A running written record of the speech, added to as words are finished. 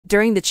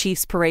During the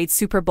Chiefs' parade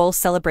Super Bowl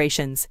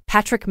celebrations,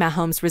 Patrick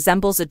Mahomes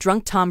resembles a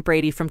drunk Tom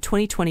Brady from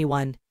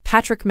 2021.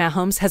 Patrick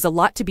Mahomes has a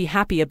lot to be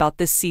happy about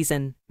this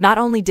season. Not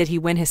only did he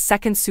win his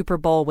second Super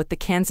Bowl with the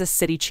Kansas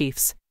City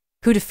Chiefs,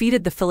 who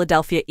defeated the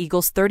Philadelphia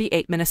Eagles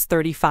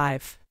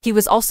 38-35. He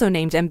was also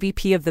named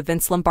MVP of the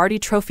Vince Lombardi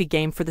Trophy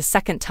game for the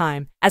second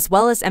time, as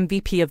well as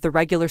MVP of the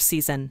regular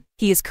season.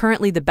 He is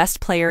currently the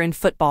best player in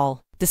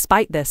football.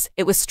 Despite this,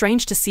 it was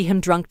strange to see him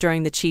drunk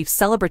during the Chiefs'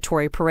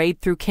 celebratory parade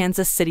through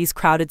Kansas City's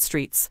crowded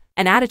streets,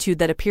 an attitude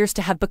that appears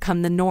to have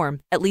become the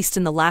norm, at least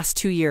in the last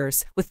 2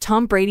 years, with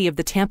Tom Brady of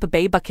the Tampa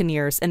Bay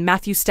Buccaneers and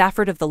Matthew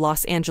Stafford of the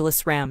Los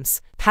Angeles Rams.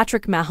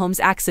 Patrick Mahomes'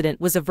 accident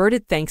was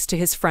averted thanks to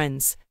his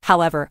friends.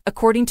 However,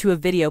 according to a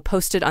video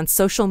posted on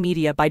social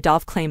media by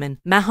Dov Kleiman,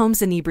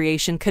 Mahomes'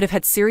 inebriation could have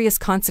had serious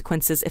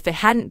consequences if it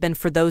hadn't been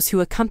for those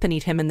who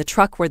accompanied him in the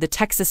truck where the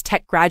Texas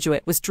Tech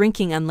graduate was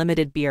drinking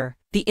unlimited beer.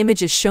 The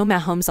images show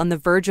Mahomes on the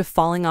verge of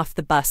falling off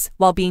the bus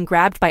while being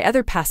grabbed by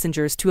other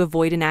passengers to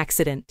avoid an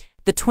accident.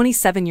 The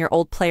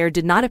 27-year-old player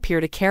did not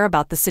appear to care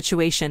about the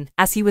situation,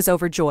 as he was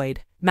overjoyed.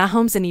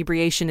 Mahomes'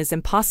 inebriation is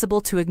impossible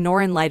to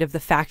ignore in light of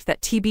the fact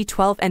that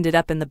TB12 ended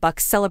up in the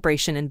Bucs'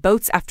 celebration in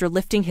boats after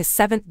lifting his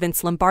 7th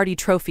Vince Lombardi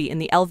Trophy in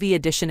the LV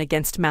edition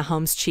against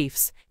Mahomes'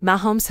 Chiefs.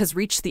 Mahomes has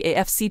reached the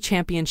AFC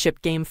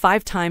Championship game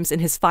 5 times in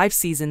his 5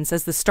 seasons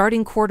as the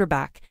starting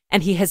quarterback,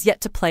 and he has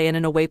yet to play in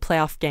an away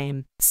playoff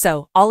game.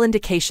 So, all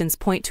indications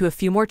point to a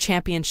few more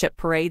championship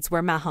parades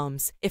where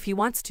Mahomes, if he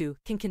wants to,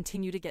 can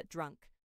continue to get drunk.